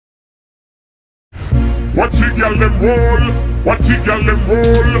Watch it, girl, them roll. Watch it, girl, them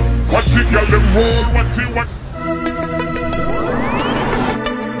roll. Watch it, girl, them roll. Watch it, what?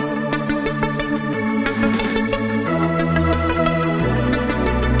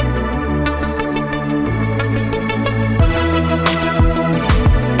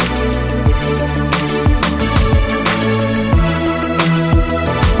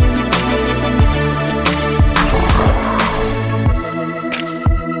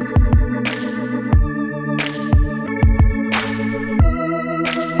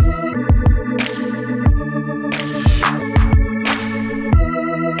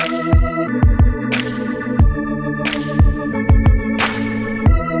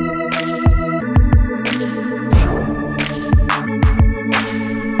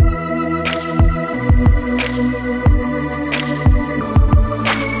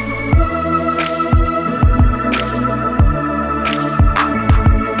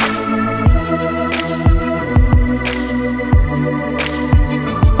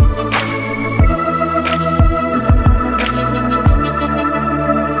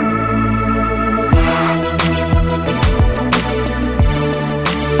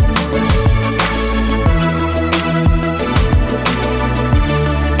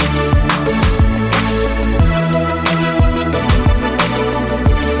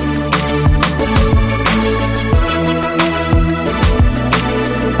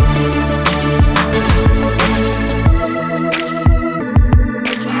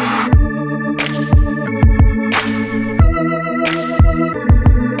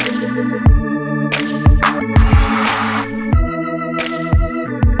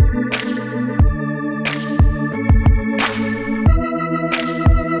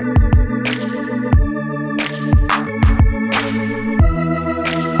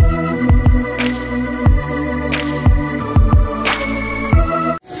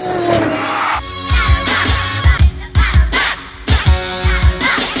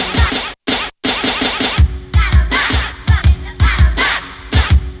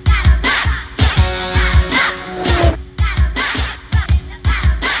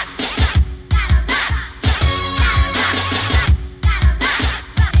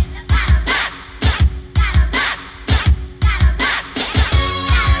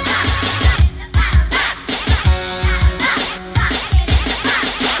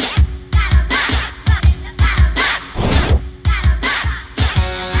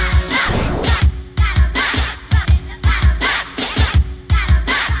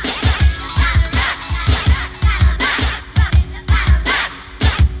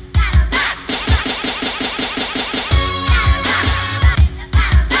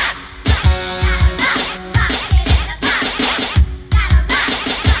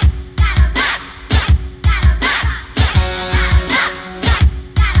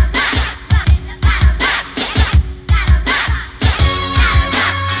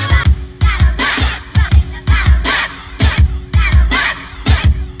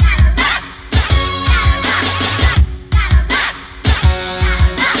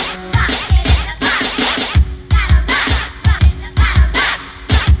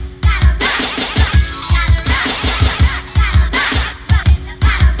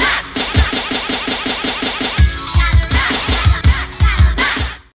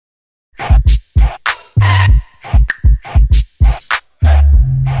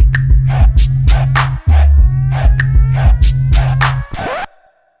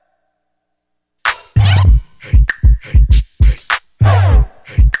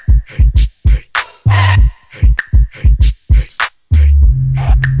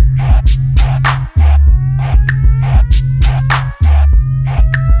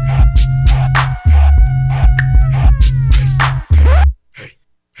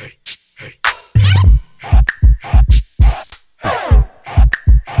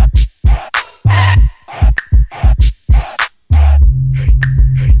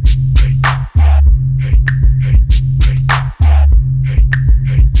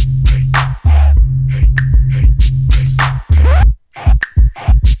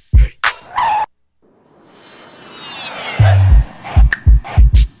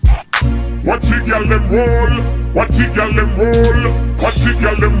 gyal them roll. Watch it, gyal them roll. Watch it,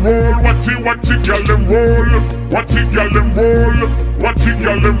 gyal them roll. Watch it, gyal them roll. Watch it, gyal them roll. Watch it,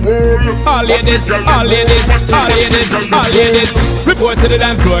 gyal them roll. All ladies, all ladies, all ladies, all ladies. Report to the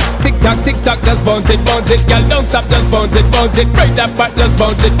dance floor. Tick tock, just bounce it, gyal. Don't stop, just bounce it. Break that part, just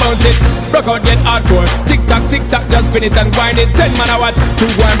bounce it. Rock out, get hardcore. Tick tock, just spin it and wind it. 10 man I watch, 2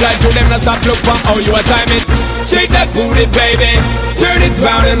 1 blind to them. Not stop, look for how you are time it. Shake that booty, baby. Turn it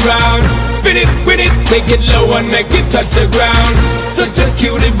round and round. Spin it, win it, take it low and make it touch the ground. Such a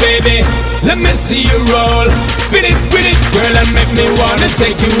cutie, baby. let me see you roll. Spin it, girl, and make me wanna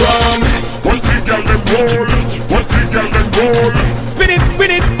take you home. Watch it, girl, them roll. Watch it, girl, them roll. Spin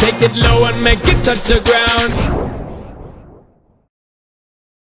it, take it low and make it touch the ground.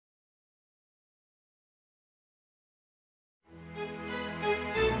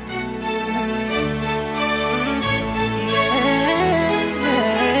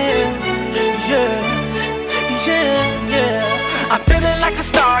 I'm feeling like a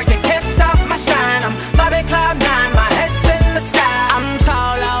star, you can't stop my shine. I'm vibing cloud nine, my head's in the sky. I'm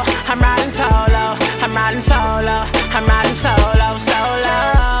solo, I'm riding solo, I'm riding solo, I'm riding solo,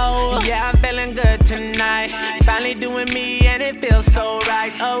 solo. Yeah, I'm feeling good tonight, finally doing me and it feels so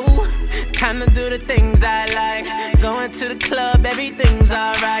right. Oh, time to do the things I like, going to the club, everything's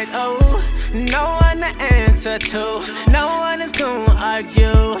alright. Oh, no one to answer to, no one is gonna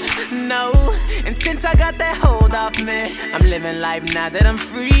argue, no. And since I got that hold off me, I'm living life now that I'm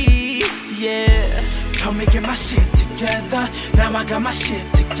free, yeah. Told me get my shit together, now I got my shit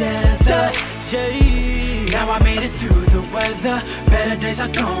together, yeah. Now I made it through the weather, better days are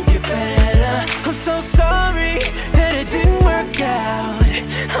gon' get better. I'm so sorry that it didn't work out,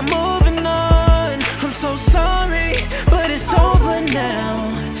 I'm moving on. I'm so sorry, but it's over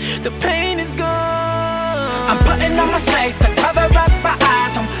now, the pain is gone. I'm putting on my shades to cover up my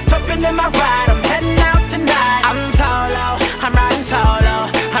eyes, I'm jumping in my ride, I'm heading out tonight. I'm solo, I'm riding solo,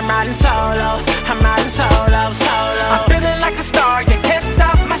 I'm riding solo, I'm riding solo, solo. I'm feeling like a star, you can't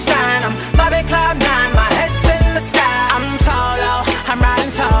stop my shine. I'm vibing cloud nine, my head's in the sky. I'm solo, I'm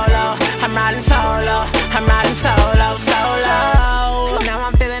riding solo, I'm riding solo, I'm riding solo, solo. Now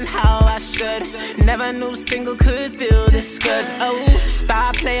I'm feeling how I should, never knew single could feel this good. Oh,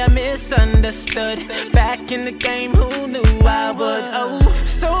 star player misunderstood, back in the game, who knew I would? Oh,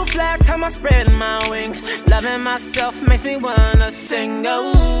 so flat, time I spread my wings, loving myself makes me wanna sing.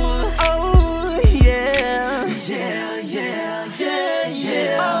 Oh, oh, yeah, yeah, yeah, yeah,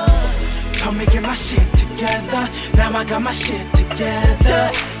 yeah. Told me get my shit together, now I got my shit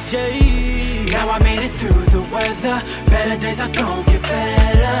together, yeah. Now I made it through the weather, better days are gon' get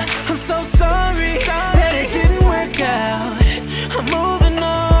better. I'm so sorry that it didn't work out, I'm moving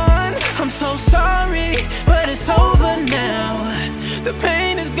on. I'm so sorry, but it's over now, the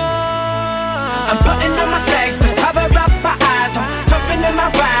pain is gone. I'm putting on my shades to cover up my eyes, I'm jumping in my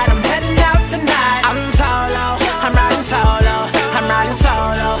ride, I'm heading out tonight. I'm solo, I'm riding solo, I'm riding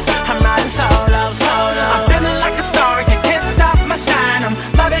solo, I'm riding solo, solo. I'm feeling like a star, you can't stop my shine. I'm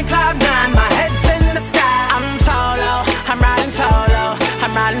vibing cloud nine, my head's in the sky. I'm solo, I'm riding solo,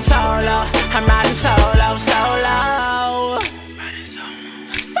 I'm riding solo, I'm riding solo.